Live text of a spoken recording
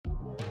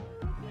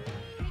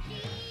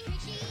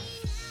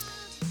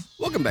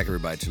Welcome back,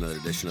 everybody, to another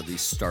edition of the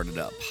Started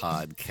Up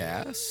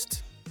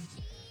podcast.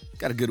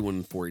 Got a good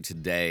one for you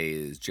today.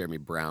 Is Jeremy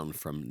Brown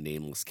from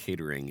Nameless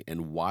Catering.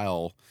 And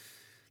while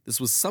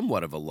this was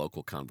somewhat of a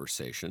local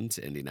conversation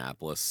to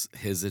Indianapolis,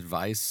 his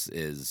advice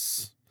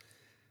is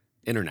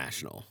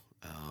international.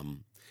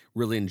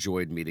 Really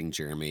enjoyed meeting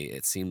Jeremy.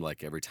 It seemed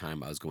like every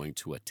time I was going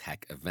to a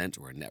tech event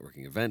or a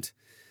networking event,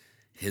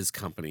 his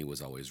company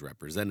was always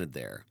represented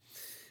there.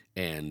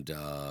 And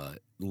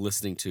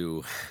listening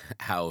to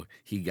how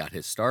he got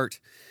his start,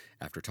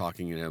 after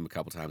talking to him a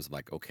couple times, I'm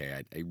like,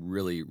 okay, I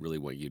really, really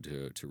want you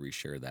to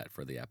reshare that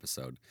for the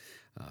episode,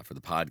 for the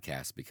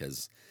podcast,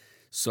 because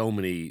so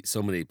many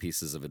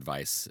pieces of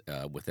advice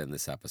within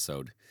this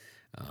episode.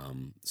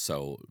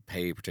 So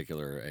pay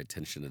particular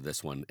attention to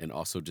this one, and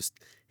also just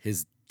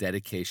his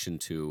dedication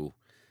to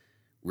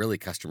really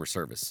customer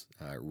service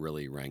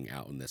really rang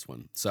out in this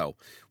one. So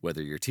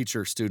whether you're a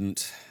teacher,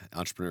 student,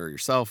 entrepreneur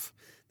yourself,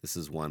 this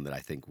is one that I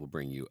think will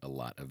bring you a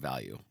lot of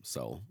value.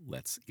 So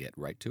let's get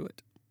right to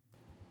it.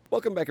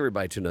 Welcome back,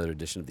 everybody, to another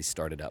edition of the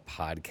Started Up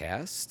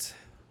podcast.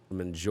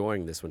 I'm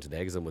enjoying this one today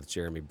because I'm with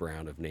Jeremy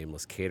Brown of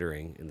Nameless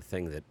Catering. And the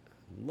thing that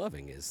I'm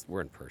loving is we're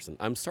in person.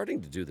 I'm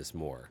starting to do this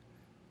more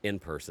in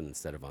person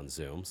instead of on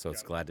Zoom. So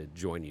it's glad to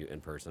join you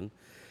in person.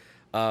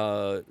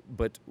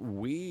 But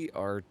we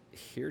are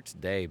here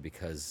today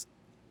because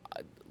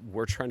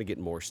we're trying to get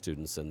more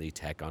students in the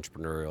tech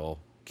entrepreneurial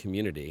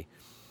community.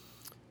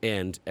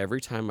 And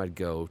every time I'd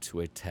go to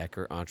a tech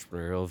or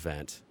entrepreneurial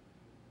event,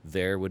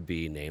 there would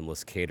be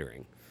Nameless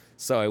Catering.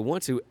 So I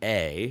want to,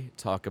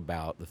 talk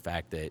about the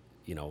fact that,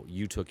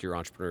 you took your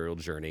entrepreneurial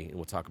journey, and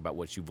we'll talk about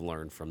what you've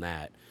learned from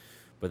that,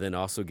 but then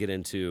also get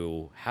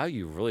into how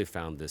you really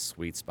found this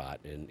sweet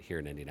spot here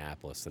in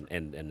Indianapolis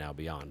and now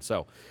beyond.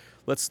 So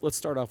let's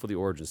start off with the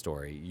origin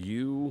story.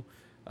 You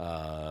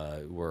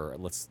how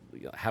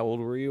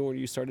old were you when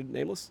you started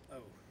Nameless?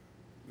 Oh,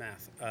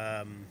 math.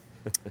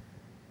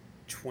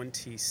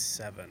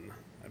 27,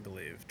 I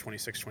believe.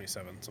 26,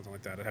 27, something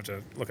like that. I'd have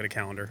to look at a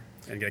calendar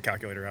and get a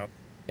calculator out.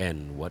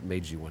 And what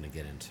made you want to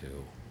get into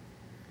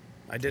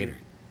catering?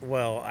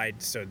 Well,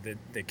 so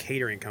the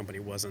catering company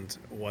wasn't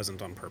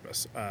on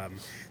purpose.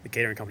 The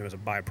catering company was a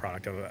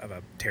byproduct of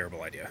a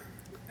terrible idea.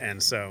 And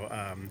so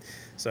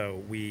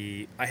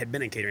I had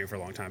been in catering for a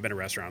long time. I've been in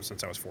restaurants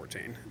since I was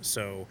 14.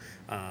 So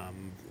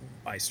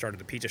I started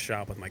a pizza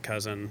shop with my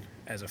cousin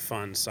as a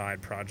fun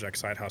side project,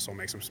 side hustle,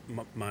 make some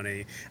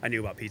money. I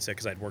knew about pizza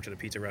because I'd worked at a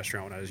pizza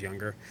restaurant when I was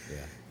younger. Yeah.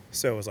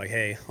 So it was like,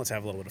 hey, let's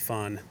have a little bit of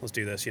fun. Let's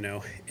do this,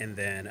 And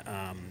then,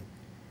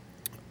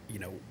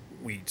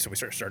 we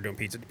started doing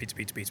pizza.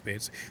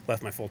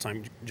 Left my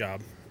full-time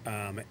job.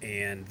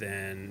 And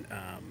then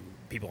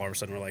people all of a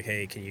sudden were like,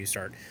 hey, can you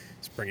start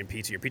bringing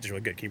pizza? Your pizza's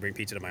really good. Can you bring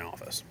pizza to my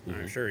office?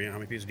 Mm-hmm. Sure. How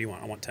many pizzas do you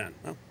want? I want 10.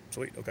 Oh,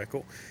 sweet. Okay,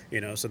 cool.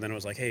 So then it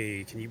was like,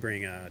 hey, can you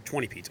bring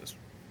 20 pizzas?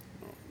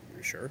 Oh,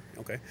 sure.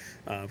 Okay.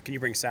 Can you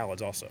bring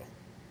salads also?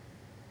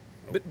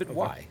 Oh, but okay.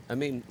 Why? I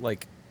mean,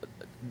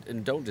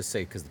 and don't just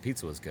say because the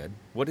pizza was good.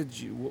 What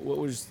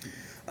was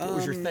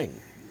your thing?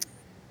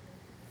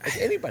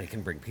 Anybody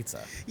can bring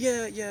pizza.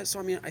 Yeah. So,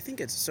 I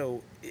think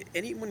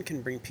anyone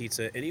can bring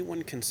pizza,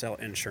 anyone can sell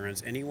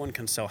insurance, anyone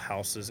can sell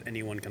houses,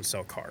 anyone can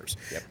sell cars.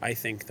 Yep. I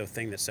think the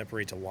thing that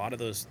separates a lot of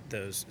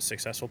those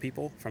successful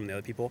people from the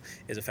other people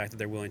is the fact that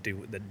they're willing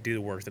to do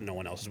the work that no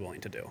one else is willing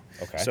to do.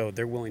 Okay. So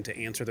they're willing to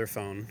answer their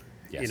phone,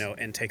 yes,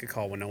 and take a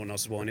call when no one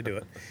else is willing to do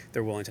it.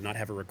 They're willing to not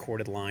have a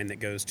recorded line that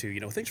goes to,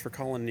 thanks for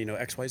calling,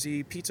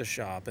 XYZ Pizza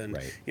Shop, and,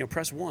 right,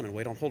 press 1 and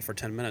wait on hold for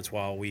 10 minutes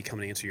while we come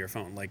and answer your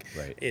phone. Right.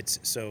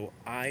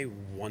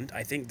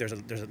 I think there's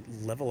a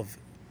level of,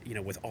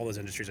 with all those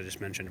industries I just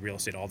mentioned, real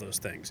estate, all those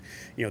things,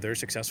 there are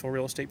successful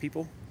real estate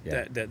people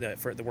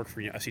that work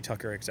for F.C.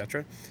 Tucker,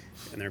 etc.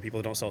 And there are people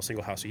that don't sell a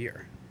single house a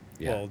year.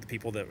 Yeah. Well, the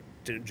people that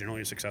generally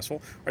are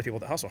successful are the people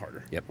that hustle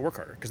harder, yep, work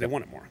harder because they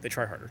want it more, they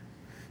try harder.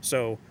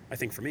 So I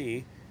think for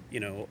me,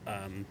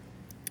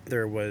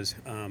 there's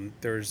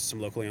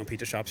some locally owned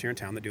pizza shops here in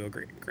town that do a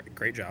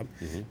great job,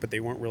 mm-hmm, but they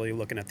weren't really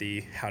looking at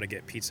the how to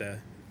get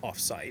pizza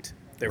off-site.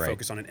 They're right,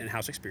 focused on an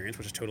in-house experience,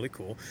 which is totally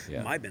cool.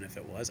 Yeah. My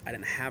benefit was I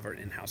didn't have an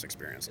in-house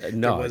experience.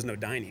 No. There was no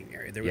dining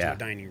area. There was no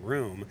dining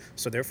room.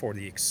 So therefore,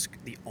 the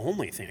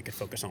only thing I could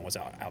focus on was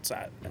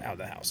outside of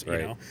the house.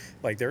 Right.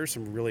 There are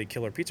some really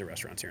killer pizza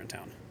restaurants here in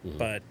town, mm-hmm,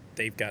 but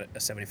they've got a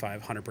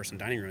 75, 100-person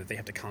dining room that they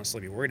have to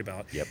constantly be worried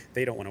about. Yep.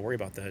 They don't want to worry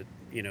about the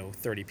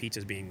 30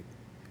 pizzas being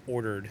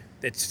ordered.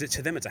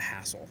 To them, it's a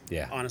hassle.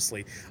 Yeah.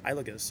 Honestly, I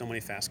look at so many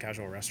fast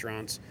casual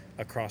restaurants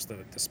across the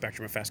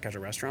spectrum of fast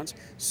casual restaurants.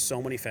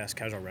 So many fast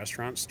casual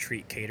restaurants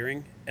treat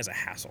catering as a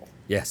hassle.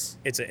 Yes.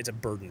 It's a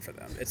burden for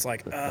them. It's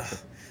like,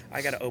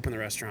 I got to open the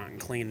restaurant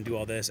and clean and do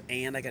all this,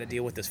 and I got to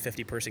deal with this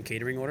 50-person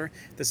catering order.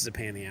 This is a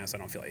pain in the ass. I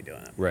don't feel like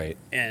doing it. Right.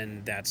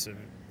 And that's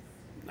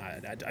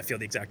I feel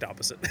the exact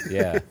opposite.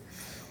 Yeah.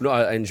 No,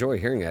 I enjoy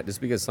hearing that, just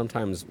because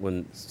sometimes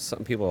when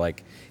some people are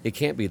like, it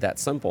can't be that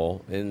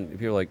simple, and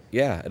people are like,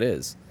 yeah, it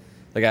is.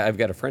 Like, I've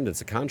got a friend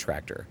that's a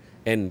contractor,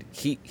 and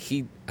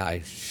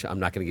I'm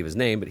not going to give his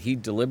name, but he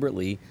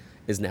deliberately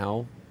is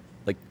now,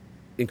 like,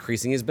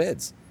 increasing his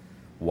bids.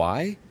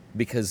 Why?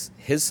 Because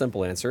his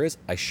simple answer is,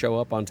 I show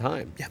up on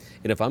time. Yeah.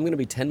 And if I'm going to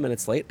be 10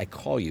 minutes late, I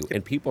call you.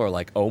 And people are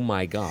like, oh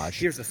my gosh.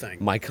 Here's the thing.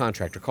 My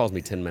contractor calls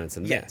me 10 minutes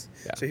in advance.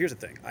 Yeah. So here's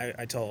the thing.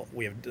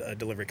 We have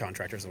delivery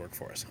contractors that work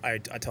for us. I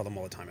tell them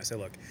all the time. I say,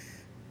 look,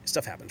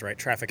 stuff happens, right?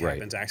 Traffic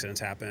happens, accidents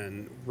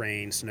happen,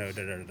 rain, snow,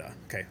 da-da-da-da.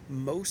 Okay.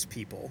 Most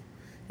people,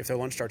 if their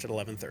lunch starts at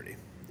 11:30,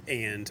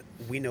 and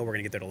we know we're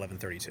going to get there at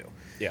 11:32.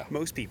 Yeah.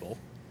 Most people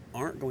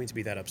aren't going to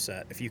be that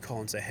upset if you call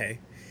and say, hey,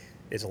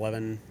 it's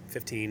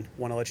 11:15.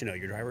 Want to let you know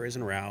your driver is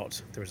en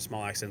route. There was a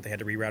small accident. They had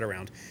to reroute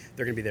around.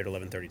 They're going to be there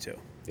at 11:32.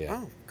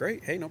 Yeah. Oh,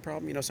 great. Hey, no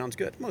problem. Sounds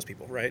good. Most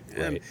people, right?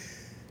 Right.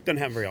 Doesn't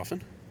happen very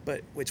often.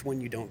 But it's when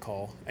you don't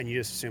call and you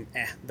just assume,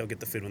 they'll get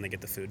the food when they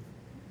get the food.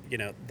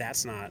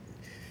 That's not.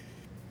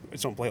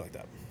 It's don't play like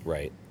that.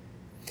 Right.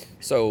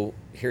 So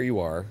here you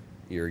are.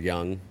 You're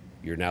young.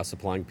 You're now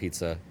supplying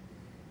pizza.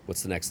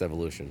 What's the next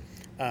evolution?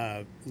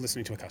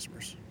 Listening to our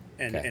customers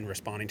and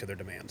responding to their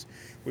demands.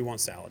 We want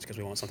salads because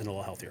we want something a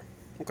little healthier.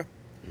 Okay.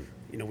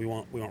 We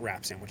want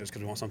wrap sandwiches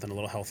because we want something a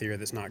little healthier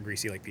that's not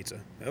greasy like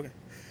pizza. Okay.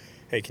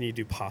 Hey, can you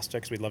do pasta?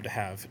 Because we'd love to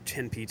have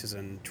 10 pizzas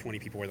and 20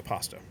 people worth of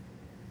pasta.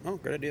 Oh,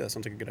 great idea. That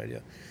sounds like a good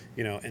idea.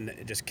 And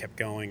it just kept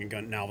going and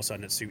going. Now all of a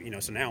sudden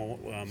so now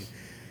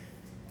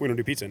we don't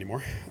do pizza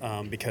anymore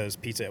because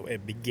pizza,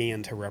 it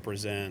began to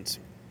represent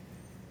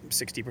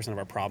 60% of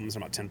our problems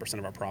and about 10%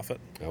 of our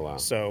profit. Oh, wow.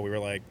 So we were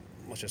like,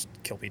 let's just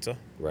kill pizza.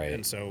 Right.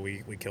 And so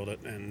we killed it,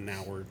 and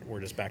now we're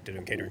just back to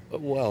doing catering.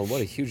 Well,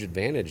 what a huge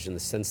advantage in the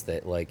sense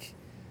that, like,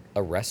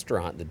 a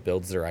restaurant that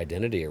builds their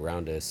identity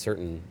around a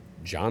certain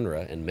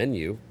genre and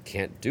menu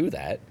can't do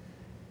that.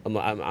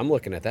 I'm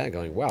looking at that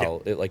going,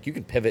 wow, you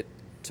can pivot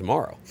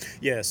tomorrow.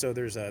 Yeah, so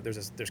there's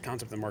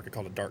concept in the market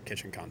called a dark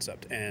kitchen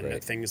concept,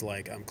 and things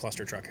like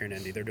Cluster Truck here in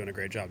Indy, they're doing a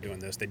great job doing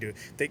this.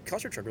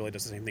 Cluster Truck really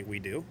does the same thing we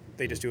do.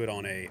 They just do it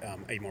on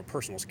a more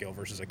personal scale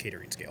versus a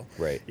catering scale.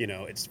 Right.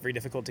 It's very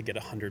difficult to get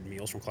 100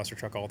 meals from Cluster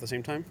Truck all at the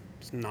same time.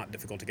 It's not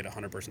difficult to get a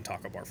 100-person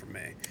taco bar from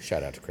May.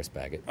 Shout out to Chris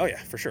Baggett. Oh yeah,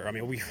 for sure. I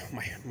mean,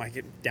 my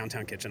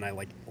downtown kitchen, I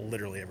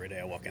literally every day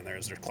I walk in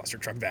there's Cluster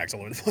Truck bags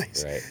all over the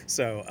place. Right.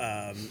 So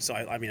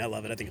I mean, I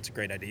love it. I think it's a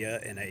great idea,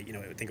 and I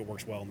think it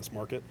works well in this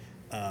market.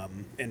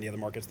 And the other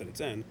markets that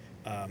it's in.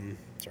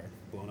 Sorry,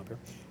 blowing up here.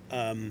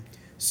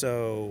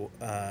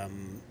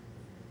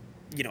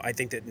 I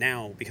think that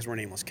now, because we're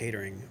Nameless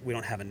Catering, we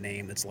don't have a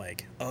name that's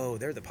like, oh,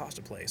 they're the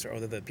pasta place, or oh,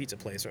 they're the pizza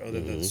place, or oh,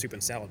 they're the soup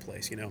and salad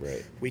place.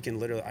 Right. We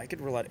can I could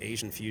roll out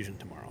Asian fusion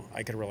tomorrow.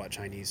 I could roll out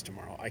Chinese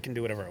tomorrow. I can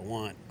do whatever I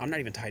want. I'm not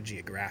even tied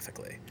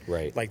geographically.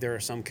 Right. Like there are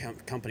some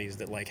companies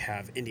that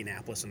have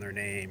Indianapolis in their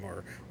name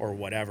or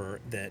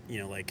whatever that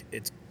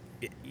it's.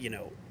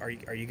 Are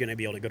you going to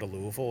be able to go to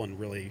Louisville and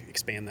really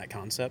expand that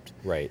concept?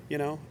 Right.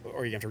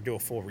 Or you have to do a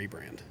full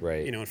rebrand.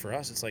 Right. And for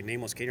us, it's like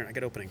Nameless Catering. I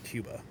could open in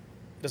Cuba.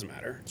 It doesn't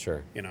matter.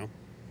 Sure.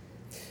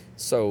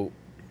 So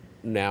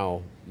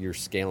now you're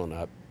scaling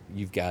up.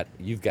 You've got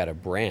a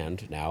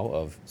brand now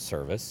of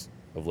service,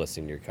 of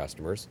listening to your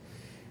customers.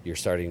 You're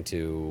starting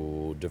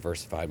to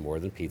diversify more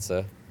than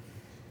pizza.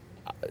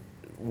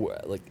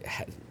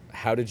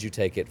 How did you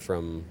take it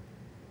from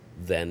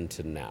then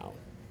to now?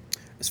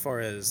 As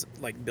far as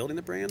building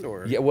the brand,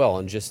 or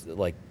and just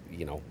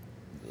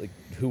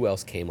who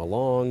else came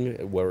along?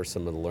 What were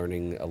some of the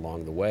learning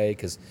along the way?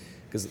 Because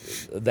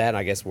that,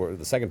 I guess,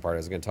 the second part I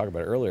was going to talk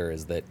about earlier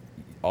is that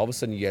all of a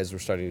sudden you guys were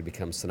starting to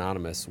become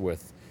synonymous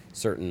with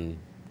certain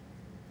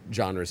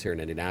genres here in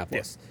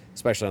Indianapolis,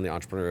 especially on the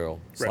entrepreneurial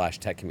 /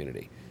 tech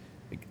community.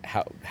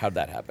 How'd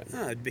that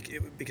happen?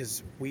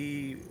 Because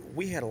we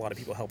had a lot of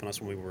people helping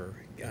us when we were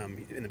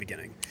in the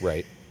beginning.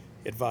 Right.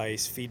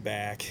 Advice,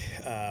 feedback,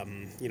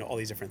 all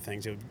these different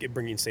things,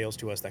 bringing sales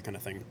to us, that kind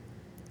of thing.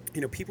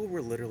 People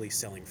were literally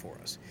selling for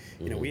us.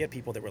 We had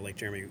people that were like,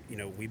 Jeremy,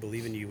 we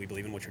believe in you. We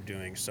believe in what you're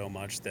doing so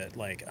much that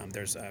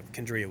there's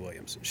Kendria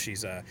Williams.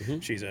 She's a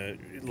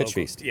Pitch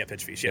Feast. Yeah,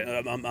 Pitch Feast.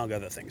 Yeah, among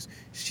other things.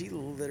 She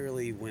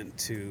literally went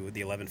to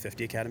the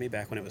 1150 Academy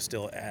back when it was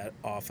still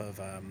off of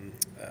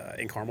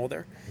in Carmel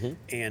there,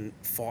 and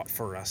fought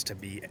for us to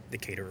be the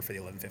caterer for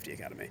the 1150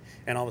 Academy.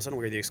 And all of a sudden,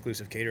 we were the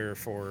exclusive caterer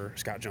for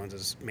Scott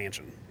Jones's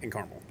mansion in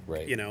Carmel.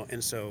 Right.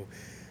 And so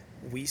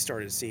we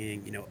started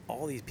seeing,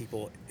 all these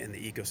people in the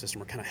ecosystem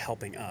were kind of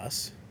helping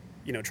us,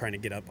 trying to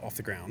get up off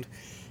the ground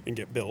and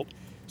get built.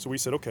 So we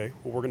said, okay,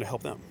 well, we're going to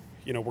help them.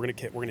 We're going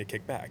to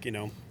kick back.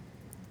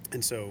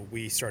 And so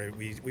we started.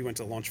 We went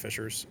to Launch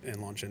Fishers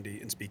and Launch Indy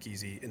and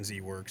Speakeasy and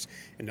Z-Works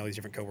and all these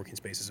different co-working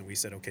spaces. And we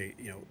said, okay,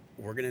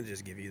 we're going to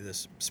just give you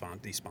these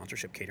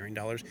sponsorship catering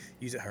dollars.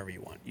 Use it however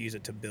you want. Use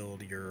it to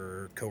build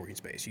your co-working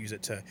space. Use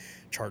it to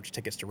charge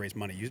tickets to raise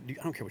money.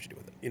 I don't care what you do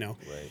with it.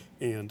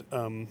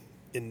 Right.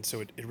 And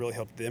so it really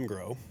helped them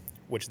grow,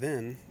 which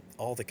then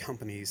all the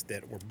companies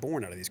that were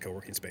born out of these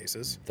co-working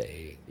spaces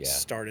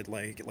started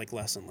like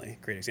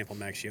Lessonly. Great example,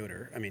 Max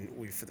Yoder. I mean,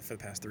 for the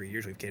past 3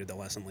 years, we've catered the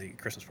Lessonly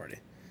Christmas party.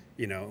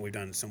 We've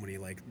done so many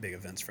big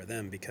events for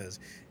them because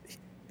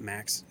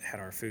Max had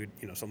our food,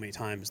 so many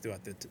times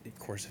throughout the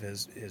course of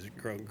his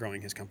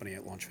growing his company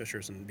at Launch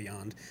Fishers and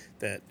beyond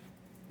that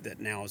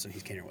now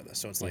he's catering with us.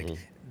 So it's like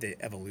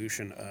the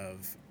evolution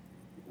of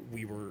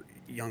we were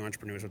young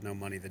entrepreneurs with no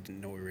money that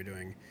didn't know what we were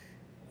doing.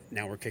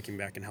 Now we're kicking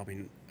back and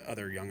helping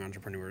other young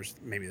entrepreneurs,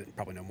 maybe that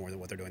probably know more than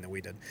what they're doing than we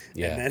did.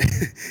 Yeah.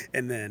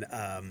 And then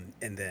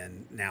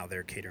now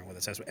they're catering with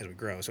us as we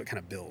grow. So it kind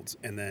of builds.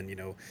 And then,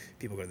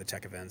 people go to the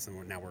tech events,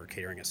 and now we're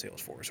catering at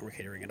Salesforce, and we're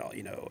catering at all,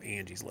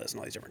 Angie's List and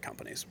all these different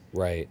companies.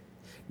 Right.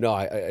 No,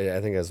 I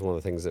think that's one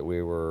of the things that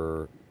we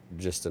were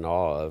just in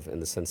awe of, in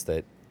the sense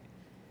that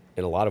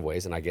in a lot of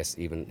ways, and I guess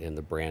even in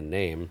the brand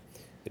name,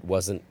 it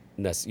wasn't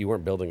you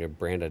weren't building a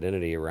brand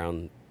identity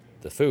around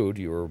the food,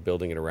 you were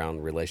building it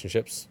around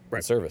relationships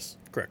and service.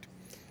 Correct.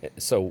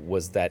 So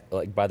was that,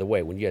 like, by the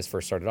way, when you guys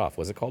first started off,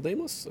 was it called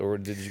Nameless, or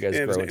did you guys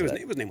grow into that?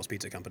 It was Nameless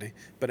Pizza Company,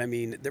 but I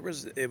mean, it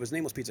was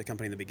Nameless Pizza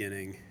Company in the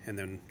beginning, and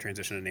then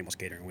transitioned to Nameless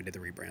Catering. We did the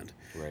rebrand.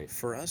 Right.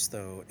 For us,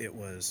 though, it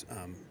was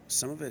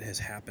some of it has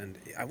happened.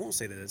 I won't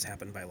say that it's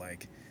happened by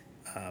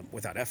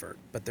without effort,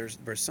 but there's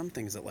some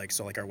things that like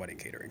our wedding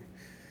catering.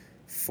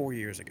 4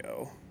 years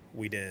ago,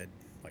 we did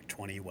like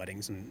 20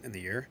 weddings in the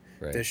year.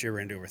 Right. This year we're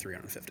into over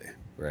 350.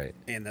 Right.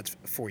 And that's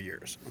 4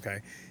 years. Okay.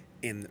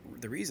 And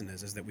the reason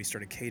is that we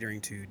started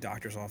catering to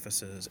doctors'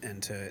 offices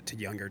and to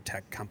younger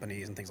tech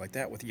companies and things like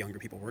that, with younger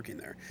people working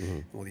there. Mm-hmm.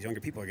 Well, these younger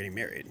people are getting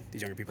married.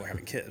 These younger people are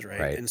having kids, right?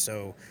 Right. And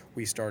so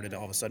we started,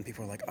 all of a sudden,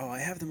 people are like, oh, I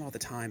have them all the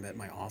time at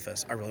my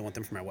office. I really want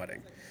them for my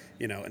wedding.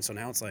 And so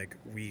now it's like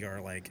we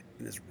are like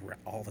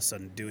all of a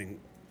sudden doing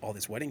all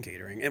this wedding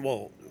catering. And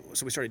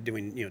so we started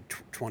doing,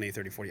 20,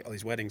 30, 40, all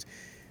these weddings.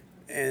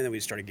 And then we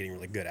started getting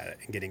really good at it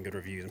and getting good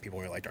reviews, and people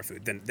really liked our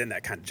food. Then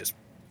that kind of just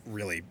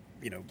really,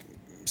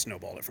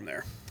 snowballed it from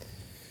there.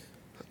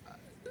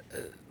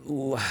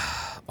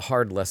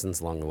 Hard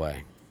lessons along the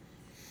way.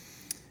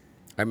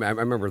 I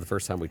remember the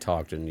first time we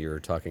talked, and you were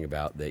talking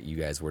about that you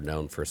guys were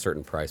known for a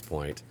certain price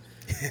point.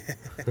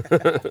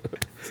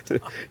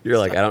 You're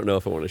like, I don't know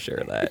if I want to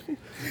share that.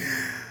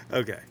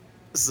 Okay.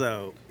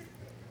 So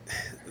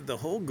the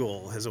whole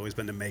goal has always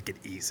been to make it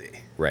easy.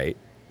 Right.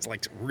 It's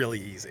like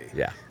really easy.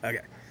 Yeah.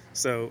 Okay.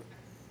 So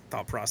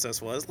thought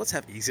process was, let's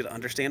have easy to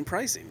understand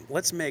pricing.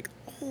 Let's make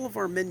all of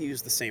our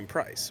menus the same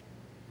price.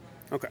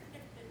 Okay.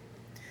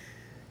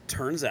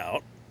 Turns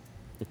out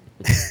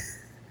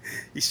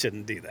you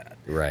shouldn't do that.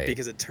 Right.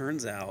 Because it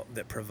turns out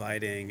that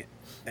providing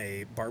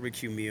a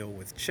barbecue meal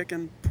with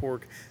chicken,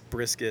 pork,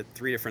 brisket,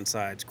 3 different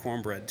sides,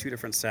 cornbread, 2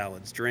 different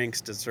salads,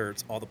 drinks,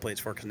 desserts, all the plates,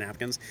 forks, and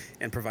napkins,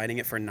 and providing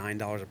it for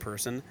 $9 a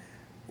person,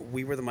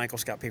 we were the Michael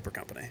Scott Paper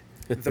Company.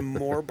 The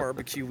more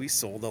barbecue we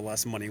sold, the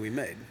less money we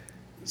made.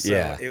 So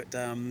yeah. It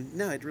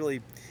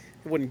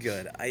wasn't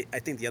good. I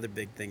think the other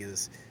big thing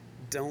is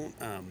don't,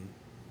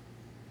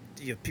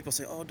 people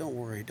say, oh, don't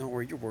worry,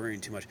 you're worrying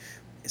too much.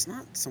 It's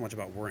not so much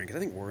about worrying,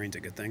 because I think worrying's a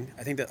good thing.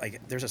 I think that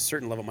there's a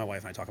certain level, my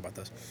wife and I talk about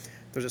this,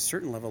 there's a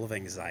certain level of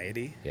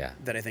anxiety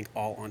that I think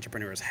all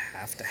entrepreneurs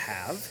have to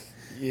have.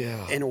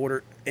 Yeah. In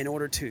order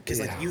to, because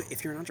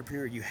if you're an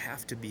entrepreneur, you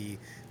have to be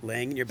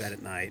laying in your bed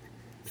at night,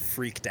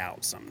 freaked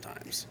out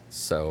sometimes.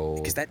 So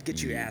because that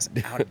gets your ass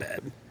out of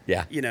bed.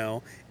 Yeah.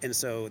 And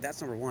so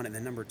that's number one. And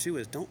then number two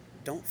is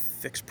don't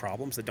fix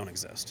problems that don't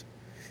exist.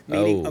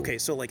 Meaning, I'm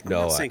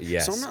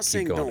not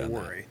saying don't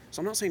worry. So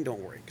I'm not saying don't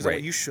worry, because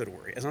you should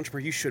worry. As an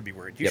entrepreneur, you should be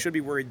worried. You should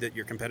be worried that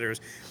your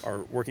competitors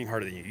are working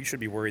harder than you. You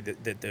should be worried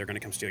that they're going to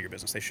come steal your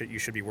business. You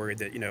should be worried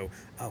that,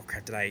 oh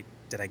crap,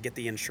 did I get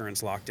the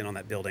insurance locked in on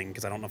that building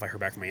because I don't know if I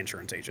heard back from my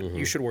insurance agent. Mm-hmm.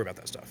 You should worry about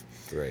that stuff.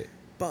 Right.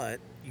 But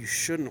you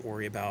shouldn't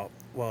worry about,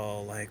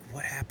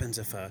 what happens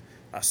if a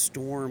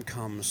storm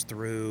comes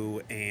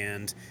through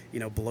and,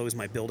 blows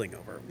my building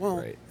over? Well,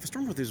 if a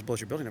storm comes through and blows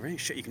your building over, ain't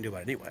shit you can do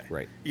about it anyway.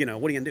 Right. What are you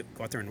going to do?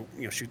 Go out there and,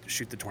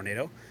 shoot the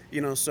tornado?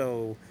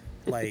 So,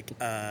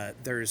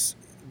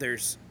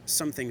 there's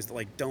some things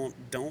that,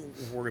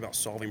 don't worry about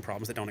solving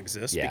problems that don't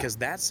exist, because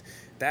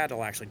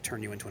that'll actually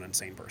turn you into an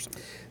insane person.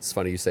 It's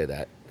funny you say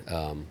that.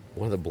 One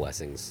of the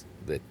blessings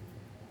that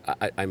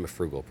I'm a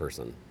frugal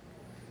person.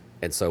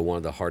 And so one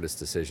of the hardest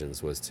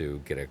decisions was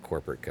to get a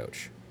corporate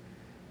coach,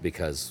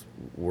 because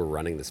we're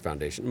running this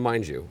foundation.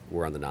 Mind you,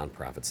 we're on the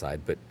nonprofit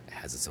side, but it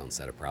has its own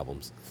set of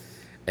problems.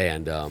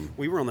 And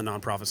we were on the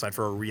nonprofit side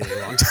for a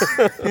really long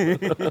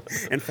time.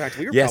 In fact,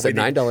 we were at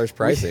 $9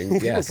 pricing.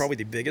 We were probably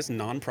the biggest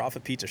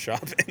nonprofit pizza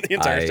shop in the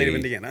entire state of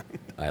Indiana.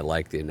 I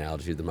like the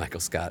analogy of the Michael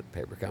Scott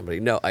Paper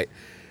Company. No,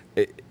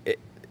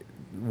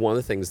 one of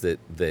the things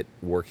that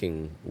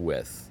working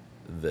with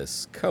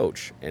this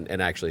coach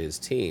and actually his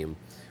team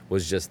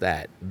was just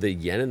that, the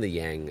yin and the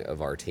yang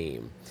of our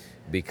team,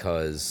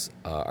 because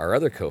our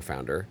other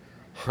co-founder,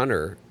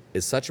 Hunter,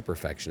 is such a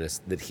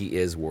perfectionist that he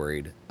is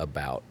worried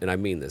about, and I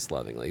mean this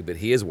lovingly, but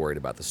he is worried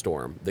about the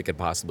storm that could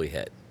possibly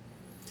hit.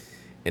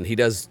 And he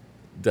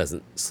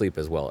doesn't sleep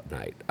as well at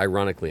night.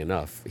 Ironically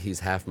enough, he's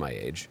half my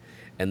age.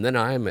 And then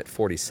I'm at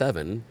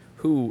 47,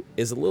 who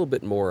is a little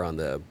bit more on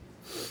the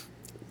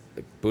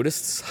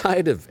Buddhist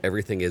side of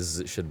everything is as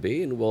it should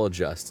be, and we'll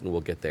adjust and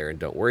we'll get there and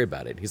don't worry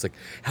about it. He's like,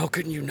 how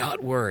can you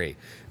not worry?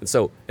 And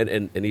so,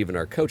 and even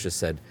our coaches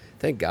said,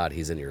 thank God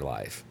he's in your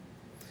life.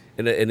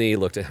 And he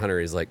looked at Hunter,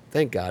 he's like,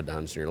 thank God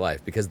Don's in your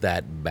life, because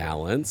that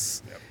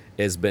balance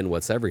has been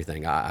what's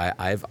everything.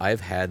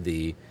 I've had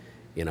the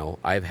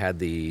I've had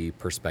the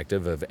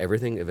perspective of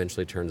everything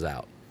eventually turns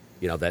out.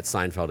 That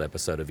Seinfeld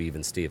episode of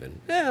Even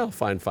Steven. I'll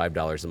find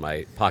 $5 in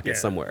my pocket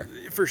somewhere.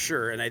 for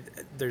sure. And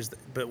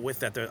but with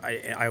that,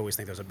 I always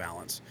think there's a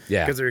balance.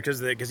 Yeah.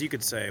 Because you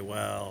could say,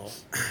 well,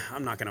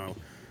 I'm not going to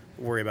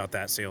worry about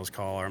that sales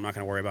call, or I'm not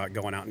going to worry about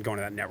going out and going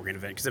to that networking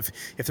event. Because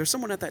if there's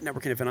someone at that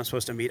networking event I'm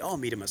supposed to meet, I'll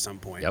meet him at some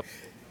point. Yep.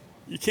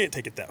 You can't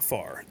take it that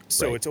far.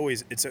 So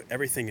Right.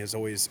 everything is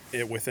always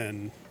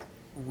within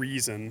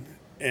reason,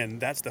 and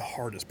that's the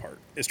hardest part,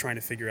 is trying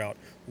to figure out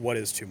what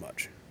is too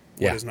much,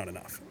 what is not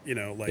enough.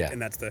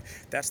 And that's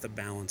the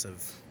balance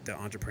of the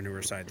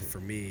entrepreneur side for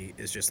me,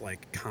 is just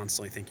like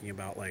constantly thinking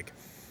about, like,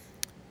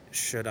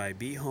 should I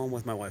be home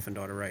with my wife and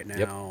daughter right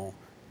now?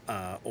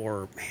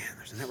 Or, man,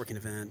 there's a networking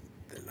event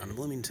on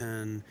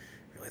Bloomington.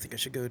 I really think I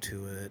should go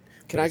to it.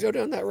 Can I go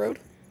down that road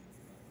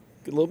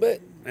a little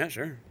bit? Yeah,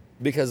 sure.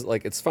 Because,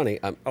 like, it's funny.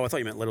 Oh, I thought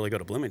you meant literally go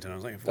to Bloomington. I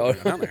was like,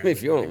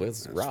 if you want,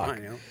 let's rock.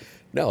 Fine,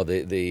 No,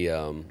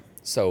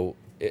 so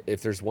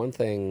if there's one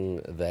thing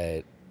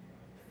that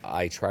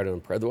I try to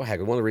impress, well, heck,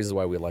 one of the reasons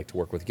why we like to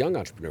work with young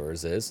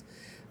entrepreneurs is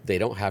they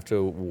don't have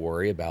to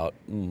worry about,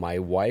 my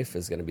wife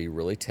is going to be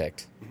really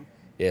ticked.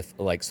 If,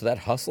 like, so that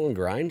hustle and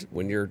grind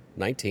when you're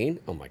 19,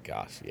 oh my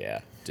gosh,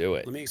 yeah, do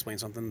it. Let me explain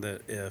something.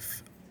 That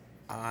if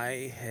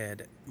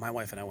my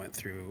wife and I went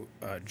through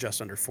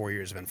just under 4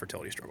 years of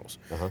infertility struggles.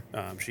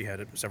 She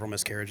had several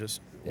miscarriages.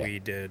 Yeah. We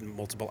did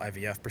multiple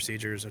IVF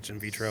procedures, which in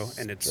vitro,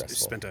 and it's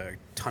Stressful. spent a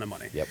ton of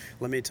money. Yep.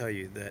 Let me tell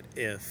you that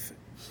if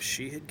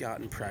she had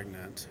gotten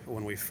pregnant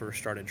when we first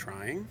started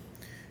trying,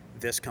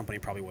 this company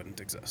probably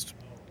wouldn't exist.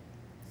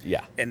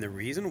 Yeah. And the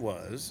reason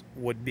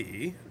would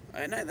be,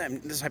 and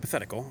this is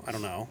hypothetical, I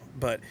don't know,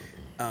 but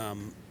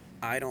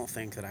I don't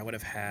think that I would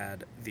have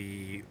had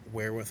the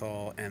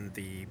wherewithal and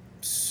the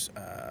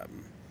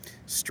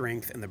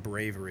strength and the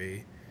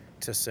bravery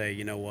to say,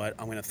 you know what,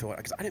 I'm going to throw it,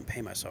 because I didn't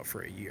pay myself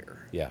for a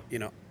year. Yeah.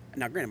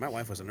 Now, granted, my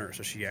wife was a nurse,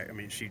 so she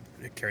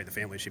carried the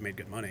family. She made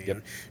good money. Yep.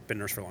 And been a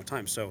nurse for a long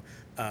time. So,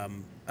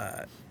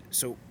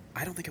 so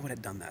I don't think I would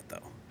have done that,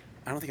 though.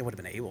 I don't think I would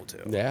have been able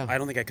to. Yeah. I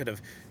don't think I could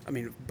have.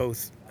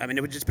 Both. It would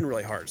have just been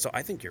really hard. So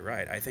I think you're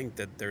right. I think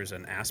that there's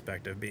an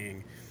aspect of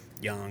being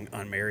young,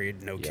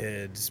 unmarried, no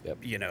kids,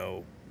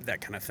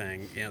 that kind of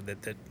thing.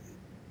 That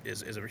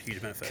is a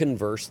huge benefit.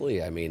 Conversely,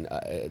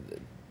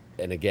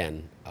 and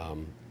again,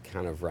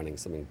 kind of running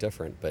something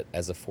different, but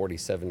as a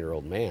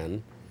 47-year-old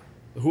man,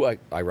 who,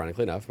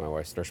 ironically enough, my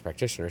wife's a nurse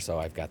practitioner, so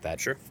I've got that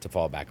Sure. to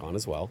fall back on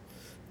as well.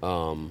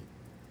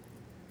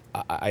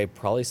 I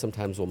probably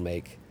sometimes will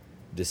make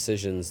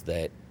decisions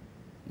that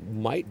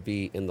might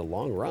be, in the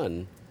long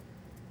run,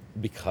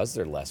 because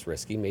they're less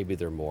risky, maybe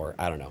they're more,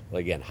 I don't know,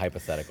 again,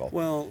 hypothetical.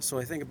 Well, so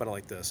I think about it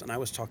like this, and I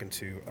was talking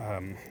to, I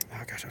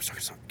was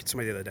talking to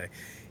somebody the other day.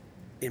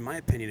 In my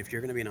opinion, if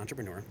you're going to be an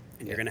entrepreneur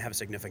and you're going to have a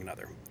significant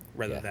other,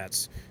 whether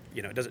that's,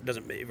 it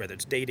doesn't whether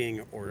it's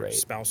dating or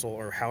spousal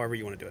or however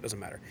you want to do it, doesn't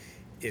matter.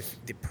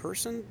 If the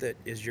person that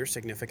is your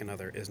significant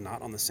other is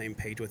not on the same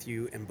page with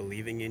you and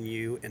believing in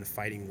you and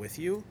fighting with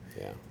you,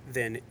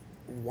 then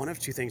one of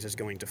two things is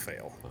going to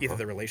fail. Either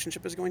the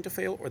relationship is going to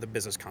fail or the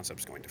business concept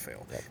is going to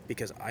fail.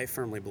 Because I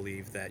firmly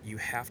believe that you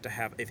have to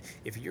have,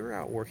 if you're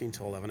out working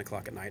till 11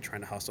 o'clock at night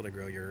trying to hustle to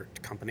grow your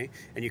company,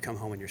 and you come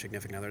home and your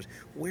significant others,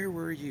 where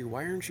were you?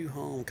 Why aren't you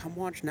home? Come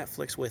watch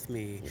Netflix with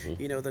me.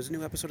 There's a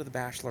new episode of The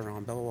Bachelor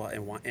on, blah, blah,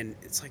 blah. And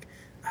it's like,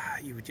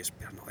 you would just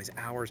spend all these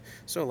hours.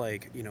 So,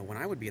 like, when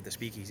I would be at the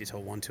speakeasy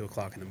till 1, 2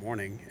 o'clock in the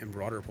morning in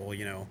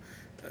Broderpool,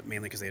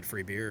 mainly because they had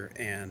free beer,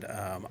 and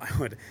I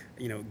would,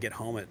 get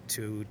home at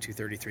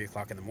 2:30, 3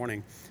 o'clock in the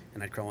morning,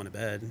 and I'd crawl into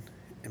bed,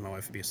 and my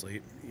wife would be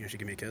asleep. She'd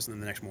give me a kiss, and then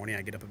the next morning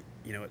I'd get up,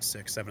 at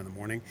 6, 7 in the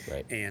morning,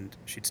 and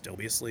she'd still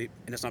be asleep.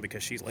 And it's not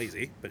because she's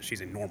lazy, but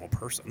she's a normal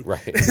person.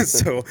 Right.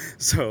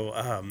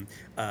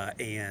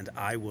 And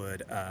I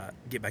would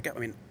get back up.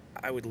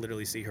 I would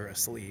literally see her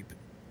asleep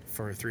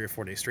for 3 or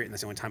 4 days straight, and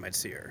that's the only time I'd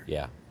see her.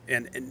 Yeah.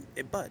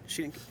 But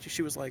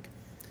she was like,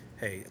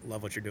 hey,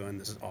 love what you're doing.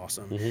 This is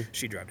awesome.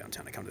 She'd drive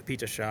downtown to come to the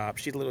pizza shop.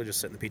 She'd literally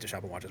just sit in the pizza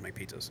shop and watch us make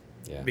pizzas.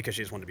 Yeah. Because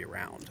she just wanted to be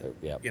around.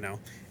 And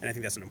I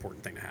think that's an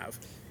important thing to have.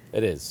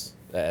 It is.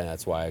 And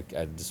that's why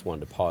I just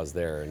wanted to pause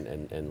there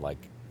and like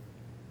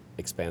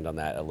expand on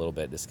that a little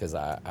bit, just because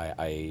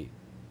I,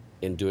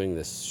 in doing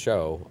this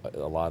show, a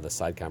lot of the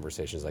side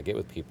conversations I get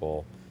with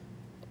people,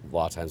 a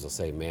lot of times they'll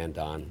say, man,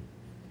 Don,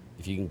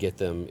 if you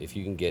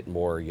can get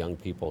more young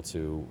people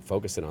to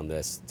focus in on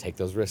this, take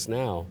those risks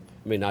now.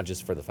 Not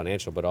just for the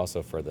financial, but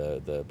also for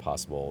the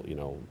possible,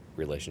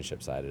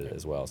 relationship side of it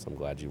as well. So I'm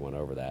glad you went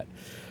over that.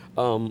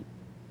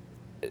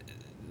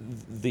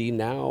 The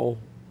now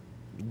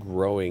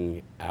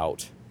growing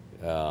out,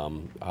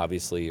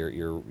 obviously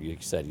you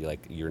said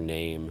your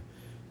name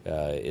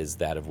is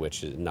that of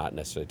which is not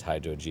necessarily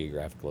tied to a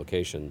geographic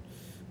location.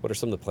 What are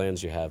some of the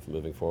plans you have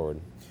moving forward?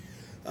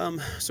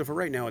 So for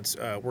right now, it's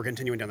we're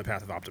continuing down the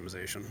path of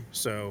optimization.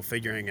 So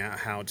figuring out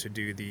how to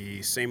do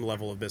the same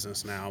level of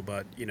business now,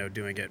 but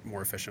doing it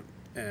more efficient,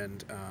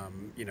 and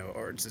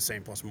or it's the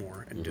same plus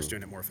more, and just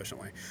doing it more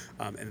efficiently.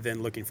 And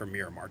then looking for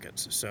mirror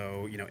markets.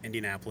 So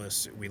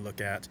Indianapolis, we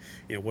look at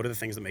what are the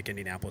things that make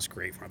Indianapolis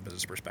great from a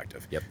business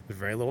perspective. Yep. There's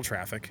very little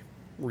traffic.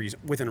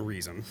 Within a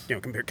reason,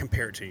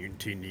 compared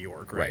to New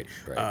York, right?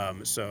 Right.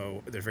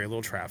 So there's very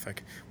little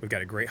traffic. We've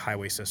got a great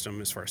highway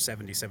system as far as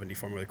 70,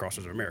 74 really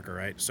crossroads of America,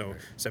 right? So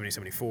 70,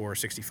 74,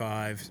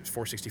 65,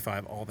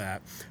 465, all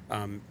that.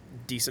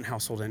 Decent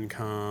household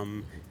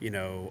income,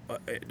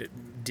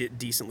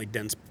 decently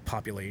dense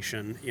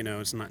population.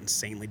 It's not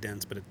insanely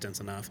dense, but it's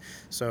dense enough.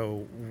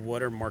 So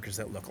what are markets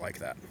that look like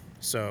that?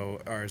 So,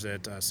 or is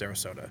it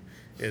Sarasota?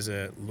 Is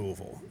it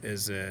Louisville?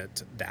 Is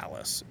it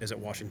Dallas? Is it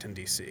Washington,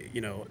 D.C.?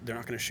 They're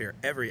not going to share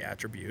every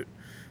attribute,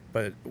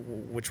 but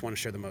which ones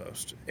share the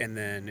most? And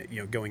then,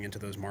 going into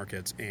those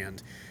markets,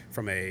 and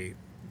from a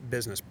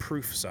business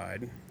proof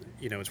side,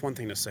 it's one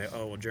thing to say,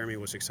 oh, well, Jeremy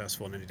was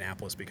successful in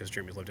Indianapolis because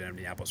Jeremy lived in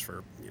Indianapolis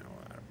for,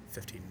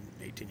 15,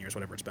 18 years,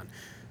 whatever it's been.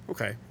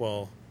 Okay,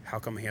 well, how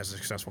come he has a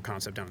successful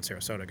concept down in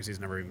Sarasota? Because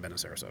he's never even been in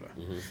Sarasota,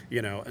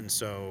 and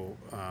so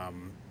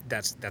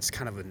that's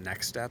kind of the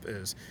next step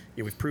is,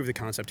 we've proved the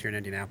concept here in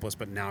Indianapolis,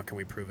 but now can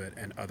we prove it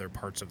in other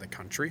parts of the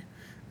country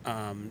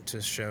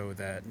to show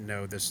that,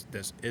 no, this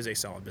is a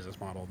solid business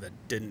model that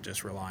didn't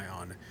just rely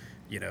on,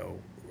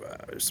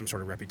 some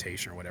sort of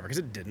reputation or whatever, because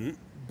it didn't,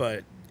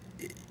 but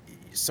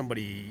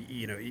somebody,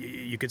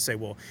 you could say,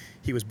 well,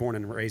 he was born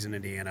and raised in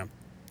Indiana,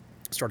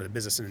 started a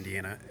business in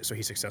Indiana, so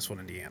he's successful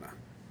in Indiana.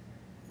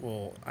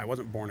 Well, I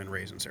wasn't born and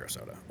raised in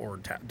Sarasota or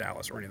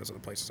Dallas or any of those other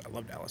places. I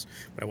love Dallas,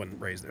 but I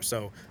wasn't raised there.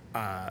 So,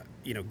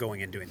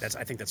 going and doing that's,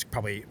 I think that's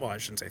probably, well, I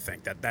shouldn't say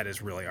think, that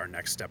is really our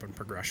next step in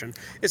progression,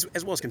 as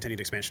well as continued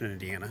expansion in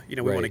Indiana.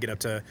 We want to get up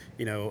to,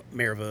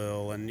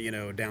 Maryville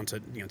and, down to,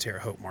 Terre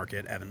Haute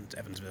Market,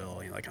 Evansville,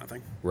 that kind of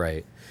thing.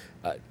 Right.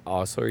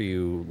 Also, are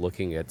you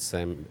looking at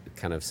some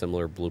kind of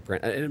similar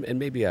blueprint? And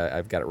maybe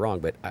I've got it wrong,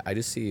 but I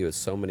just see you as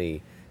so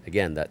many,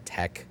 again, that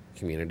tech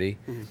community.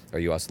 Are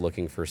you also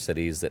looking for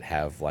cities that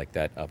have like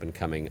that up and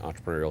coming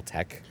entrepreneurial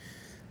tech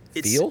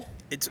feel?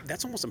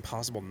 That's almost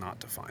impossible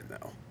not to find,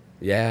 though.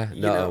 Yeah.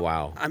 No.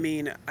 Wow. I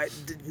mean,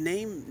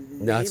 name.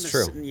 No, that's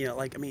true.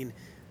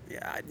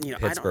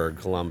 Pittsburgh,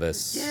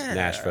 Columbus,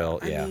 Nashville.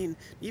 Yeah. I mean,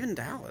 even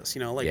Dallas.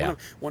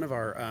 One of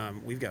our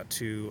we've got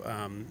two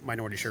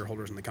minority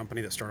shareholders in the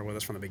company that started with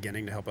us from the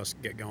beginning to help us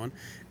get going,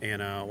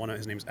 and one of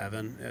his name's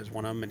Evan is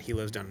one of them, and he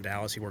lives down in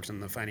Dallas. He works in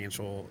the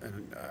financial,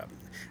 and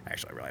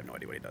actually, I really have no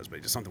idea what he does, but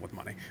he does something with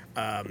money,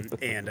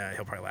 and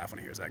he'll probably laugh when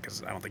he hears that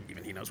because I don't think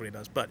even he knows what he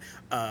does, but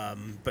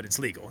it's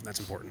legal and that's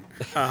important,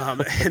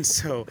 and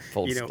so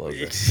full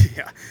disclosure.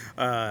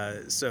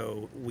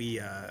 So we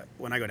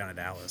when I go down to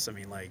Dallas, I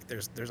mean, like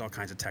there's all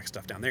kinds of tech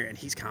stuff down there, and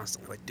he's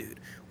constantly like, dude,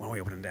 when are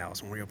we opening in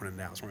Dallas? When are we opening in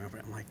Dallas?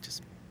 I'm like,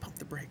 just pump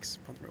the brakes.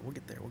 We'll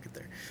get there.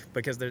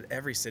 Because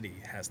every city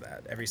has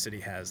that. Every city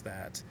has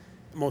that.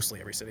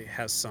 Mostly every city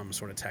has some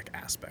sort of tech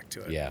aspect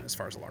to it. Yeah. As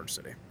far as a large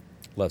city.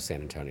 Love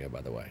San Antonio,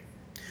 by the way.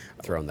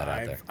 Throwing that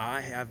out there.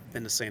 I have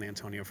been to San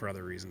Antonio for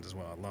other reasons as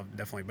well. I love,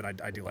 definitely, but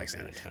I do like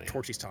San Antonio.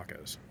 Torchy's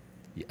Tacos.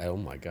 Yeah, oh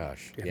my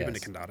gosh. Have you been to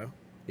Condado?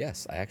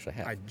 Yes, I actually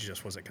have. I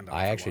just was at Condado.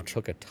 I actually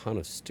took a ton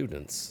of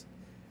students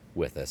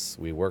with us.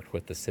 We worked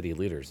with the city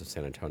leaders of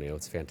San Antonio.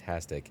 It's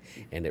fantastic.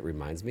 And it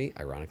reminds me,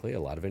 ironically,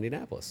 a lot of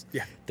Indianapolis.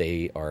 Yeah.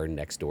 They are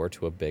next door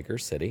to a bigger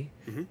city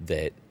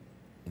that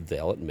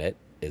they'll admit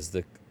is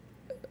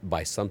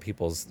by some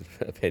people's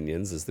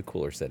opinions, is the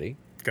cooler city.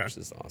 Okay. Which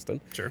is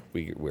Austin. Sure.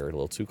 We're a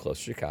little too close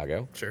to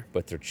Chicago. Sure.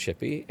 But they're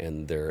chippy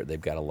and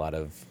they've got a lot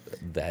of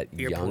that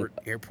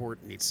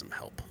Airport needs some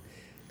help.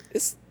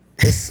 It's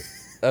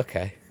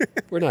okay.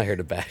 We're not here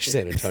to bash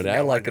San Antonio. No,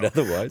 I like it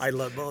otherwise. I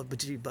love both,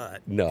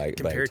 but no,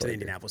 compared to the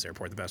Indianapolis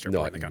airport, the best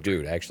airport in the country.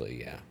 Dude, actually,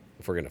 yeah.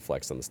 If we're gonna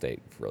flex on the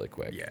state really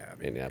quick,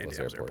 Indianapolis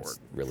Airport's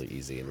really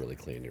easy and really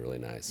clean and really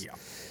nice. Yeah.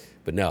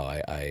 But no,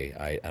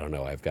 I don't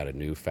know. I've got a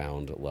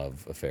newfound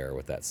love affair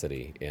with that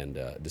city, and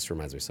it just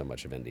reminds me so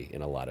much of Indy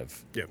in a lot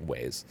of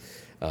ways.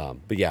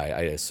 But yeah,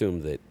 I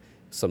assume that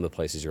some of the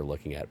places you're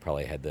looking at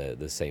probably had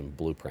the same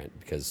blueprint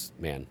because,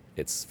 man,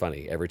 it's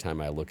funny. Every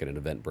time I look at an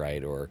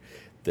Eventbrite or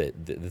the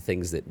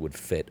things that would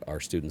fit our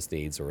students'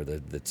 needs or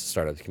the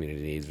startup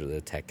community needs or the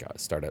tech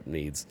startup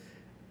needs,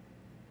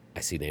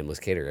 I see Nameless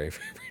Catering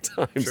every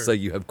time. Sure. So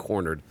you have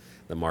cornered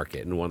the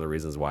market. And one of the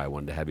reasons why I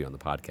wanted to have you on the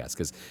podcast,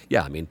 because,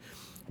 yeah, I mean,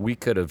 we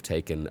could have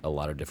taken a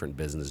lot of different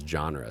business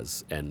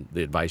genres, and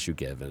the advice you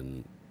give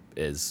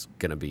is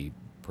going to be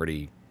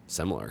pretty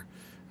similar.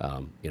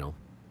 To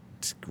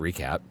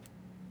recap,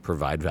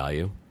 provide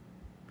value,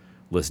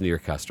 listen to your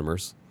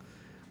customers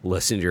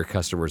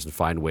and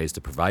find ways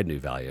to provide new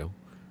value.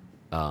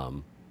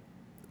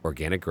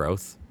 Organic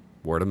growth,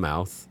 word of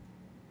mouth,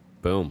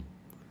 boom.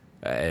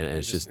 And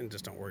it's just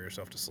don't worry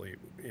yourself to sleep.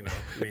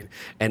 I mean,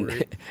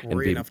 and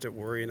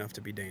worry enough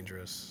to be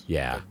dangerous.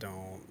 Yeah.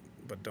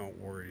 But don't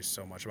worry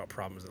so much about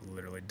problems that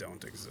literally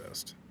don't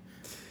exist.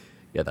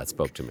 Yeah, that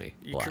spoke to me.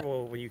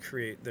 Well, when you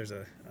create, there's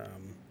a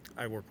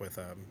I work with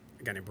a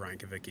guy named Brian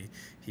Kavicki.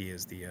 He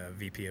is the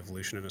VP of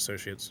Lucian and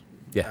Associates.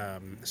 Yeah.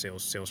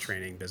 Sales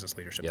training, business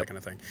leadership, that kind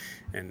of thing.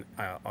 And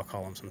I'll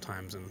call him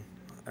sometimes, and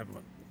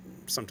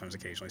sometimes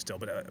occasionally still,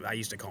 but I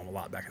used to call him a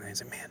lot back in the day and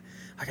say, man,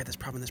 I got this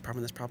problem, this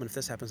problem, this problem. If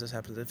this happens, this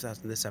happens, if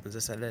this happens,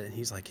 this, that. And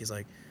he's like,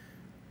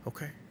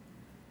 okay,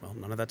 well,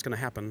 none of that's going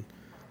to happen.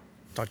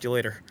 Talk to you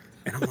later.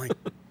 And I'm like,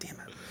 damn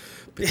it.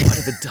 But what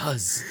if it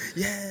does?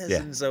 Yes.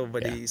 Yeah. And so,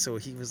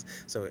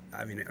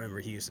 I remember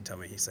he used to tell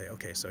me, he'd say,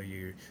 okay, so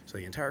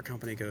the entire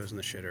company goes in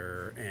the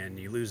shitter and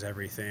you lose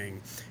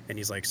everything. And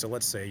he's like, so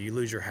let's say you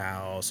lose your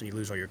house and you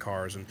lose all your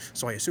cars. And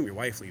so I assume your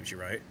wife leaves you,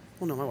 right?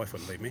 Well, no, my wife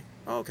wouldn't leave me.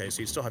 Oh, okay,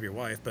 so you'd still have your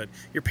wife, but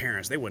your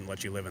parents, they wouldn't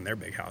let you live in their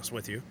big house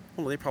with you.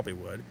 Well, they probably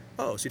would.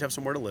 Oh, so you'd have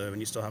somewhere to live and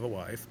you still have a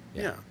wife.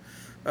 Yeah.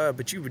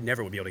 But you would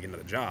never be able to get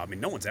another job. I mean,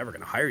 no one's ever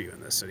going to hire you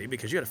in this city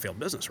because you had a failed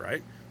business,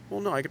 right?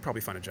 Well, no, I could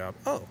probably find a job.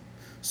 Oh,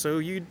 so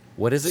you'd...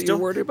 What is it you're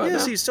worried about now?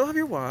 So you still have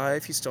your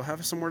wife, you still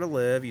have somewhere to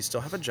live, you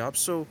still have a job.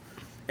 So,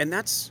 and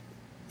that's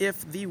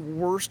if the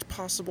worst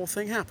possible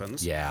thing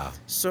happens. Yeah.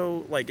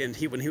 So, like, and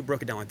when he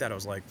broke it down like that, I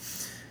was like,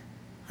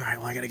 all right,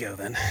 well, I got to go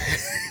then.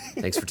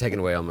 Thanks for taking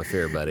away all my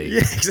fear, buddy. Yeah,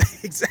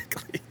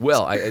 exactly.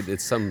 Well,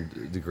 at some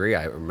degree,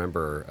 I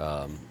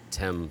remember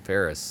Tim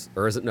Ferriss,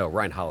 or is it, no,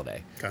 Ryan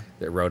Holiday,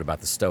 that wrote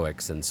about the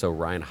Stoics. And so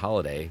Ryan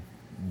Holiday,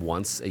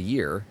 once a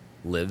year,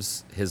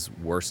 lives his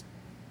worst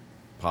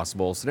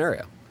possible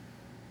scenario.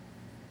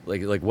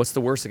 Like what's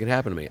the worst that can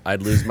happen to me?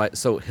 I'd lose my...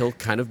 So he'll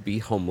kind of be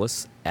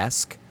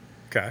homeless-esque.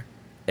 Okay.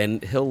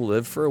 And he'll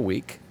live for a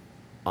week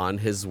on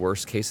his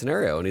worst case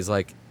scenario. And he's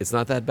like, it's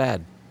not that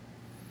bad.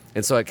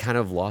 And so I kind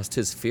of lost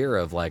his fear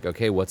of like,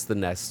 okay, what's the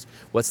next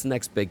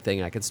big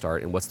thing I can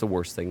start, and what's the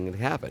worst thing that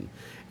can happen?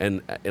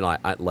 And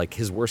I like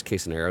his worst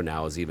case scenario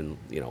now is even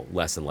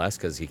less and less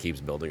because he keeps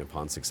building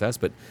upon success.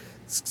 But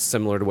it's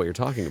similar to what you're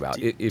talking about.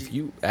 If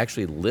you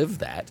actually live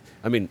that,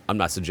 I mean, I'm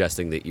not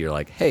suggesting that you're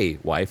like, hey,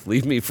 wife,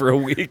 leave me for a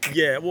week.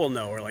 Yeah, well,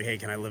 no, or like, hey,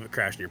 can I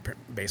crash in your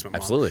basement,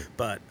 Mom? Absolutely.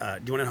 But do you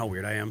want to know how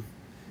weird I am?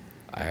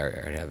 I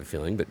already have a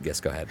feeling, but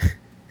yes, go ahead.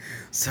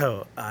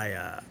 So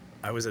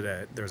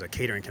there was a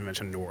catering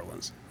convention in New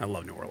Orleans. I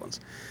love New Orleans.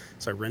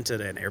 So I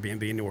rented an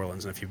Airbnb in New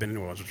Orleans, and if you've been in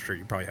New Orleans, which I'm sure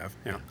you probably have,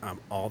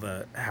 all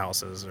the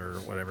houses or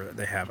whatever,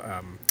 they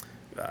have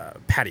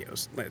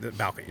patios, like the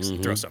balconies,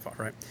 throw stuff off,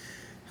 right?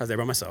 I was there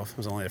by myself. I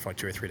was only there for like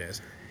 2 or 3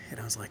 days. And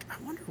I was like,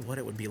 I wonder what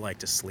it would be like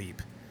to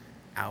sleep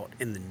out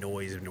in the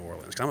noise of New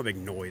Orleans. Because I'm a big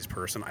noise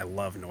person. I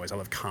love noise. I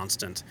love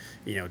constant,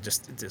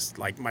 just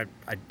like I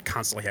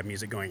constantly have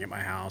music going at my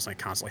house. I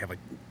constantly have like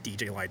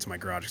DJ lights in my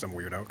garage because I'm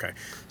weird. Okay.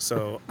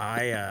 So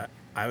I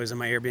was in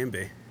my Airbnb,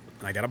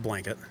 and I got a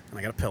blanket, and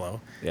I got a pillow.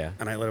 Yeah.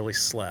 And I literally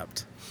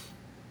slept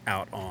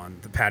out on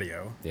the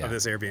patio of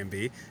this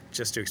Airbnb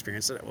just to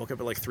experience it. I woke up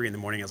at like 3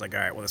 a.m. I was like,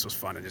 all right, well, this was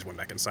fun. I just went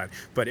back inside.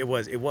 But it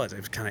was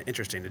kind of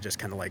interesting to just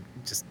kind of like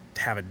just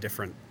have a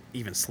different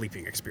even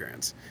sleeping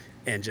experience.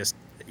 And just,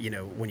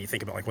 when you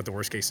think about like what the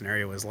worst case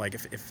scenario is, like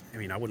if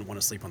I wouldn't want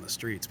to sleep on the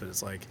streets, but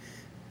it's like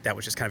that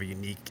was just kind of a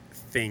unique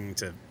thing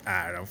to,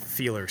 I don't know,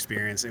 feel or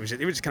experience. It was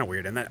just kind of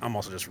weird. And that I'm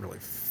also just really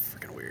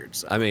freaking weird.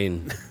 So. I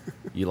mean,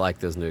 you like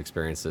those new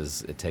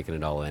experiences, taking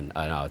it all in.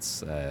 I know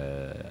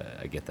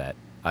I get that.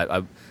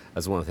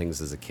 That's one of the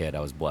things as a kid, I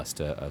was blessed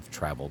to have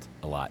traveled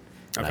a lot,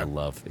 and I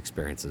love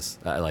experiences.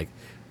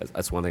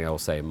 That's one thing I will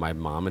say. My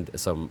mom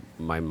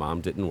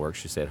didn't work.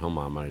 She stayed at home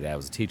mom. My dad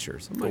was a teacher,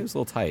 so mine was a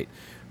little tight.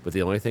 But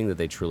the only thing that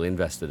they truly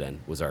invested in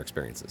was our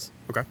experiences.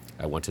 Okay.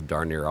 I went to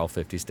darn near all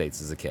 50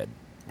 states as a kid.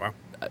 Wow.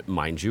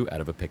 Mind you,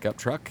 out of a pickup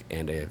truck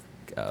and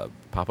a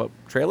pop-up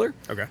trailer.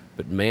 Okay.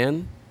 But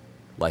man,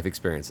 life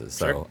experiences.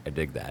 So Sure. I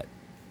dig that,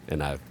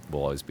 and I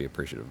will always be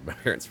appreciative of my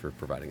parents for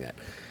providing that.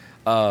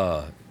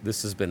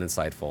 This has been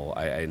insightful.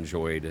 I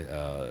enjoyed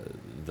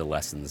the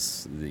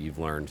lessons that you've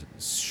learned.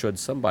 Should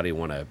somebody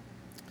want to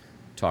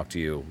talk to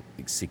you,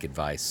 seek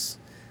advice,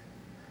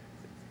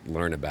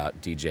 learn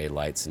about DJ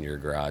lights in your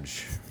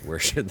garage, where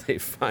should they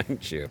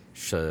find you?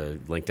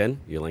 LinkedIn?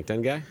 You a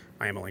LinkedIn guy?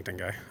 I am a LinkedIn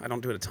guy. I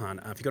don't do it a ton.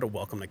 If you go to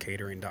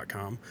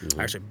welcometocatering.com,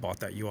 I actually bought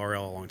that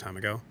URL a long time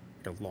ago,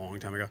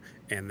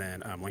 and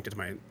then linked it to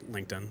my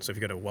LinkedIn. So if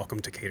you go to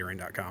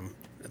welcometocatering.com,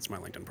 that's my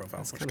LinkedIn profile.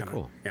 That's kind of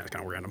cool. Yeah, it's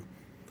kind of random.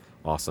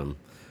 Awesome.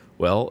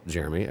 Well,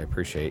 Jeremy, I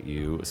appreciate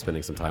you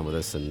spending some time with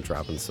us and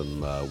dropping some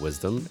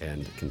wisdom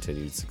and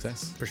continued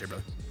success. Appreciate it,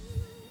 brother.